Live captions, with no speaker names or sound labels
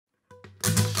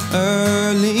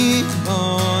Early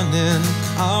morning,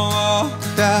 I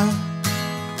walked out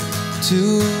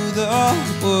to the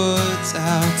woods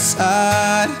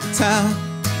outside town,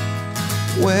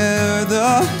 where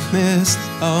the mist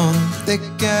hung thick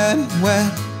and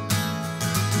wet.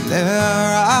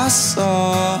 There I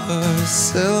saw her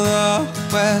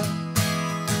silhouette,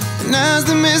 and as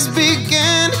the mist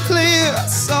began to clear, I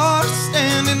saw her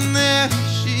standing there.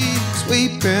 She was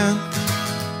weeping,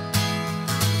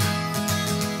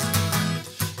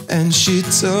 and she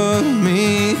took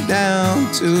me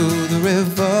down to the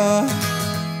river,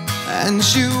 and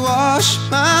she washed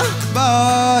my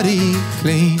body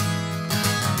clean.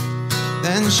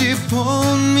 Then she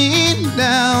pulled me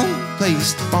down,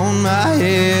 placed upon my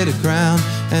head a crown,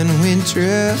 and we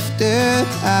drifted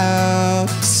out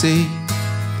to sea.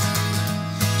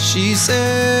 She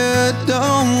said,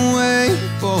 don't wait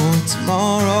for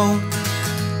tomorrow,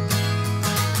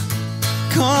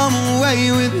 come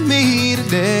away with me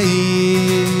today.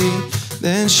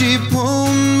 Then she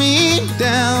pulled me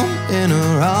down, in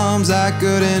her arms I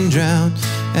couldn't drown,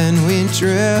 and we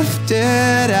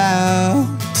drifted out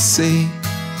to sea.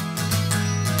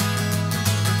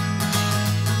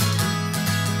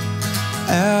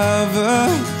 Ever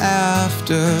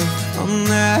after, from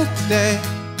that day,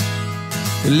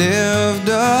 we lived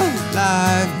a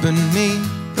life beneath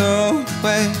the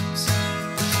waves,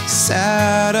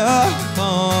 sat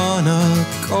upon a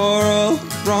coral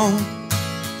throne,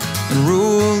 and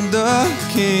ruled the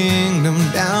kingdom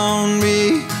down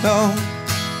below.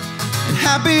 And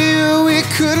happier we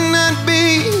could not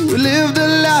be, we lived a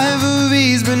life of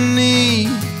ease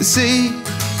beneath the sea.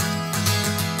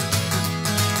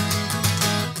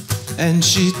 And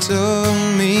she took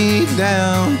me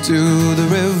down to the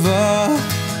river,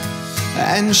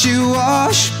 and she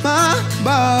washed my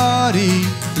body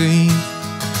clean.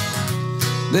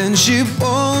 Then she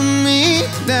pulled me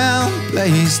down,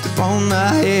 placed upon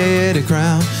my head a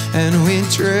crown, and we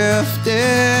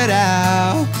drifted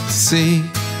out to sea.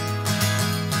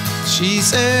 She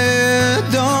said,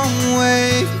 don't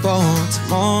wait for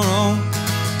tomorrow,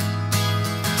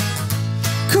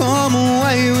 come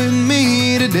away with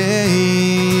me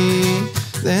today.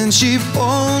 Then she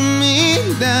pulled me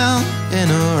down, in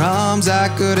her arms I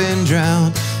couldn't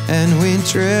drown, and we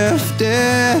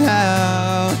drifted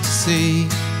out to sea.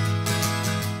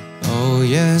 Oh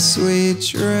yes, we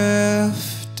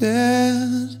drifted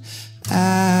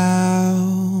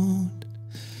out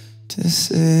to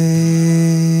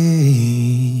sea.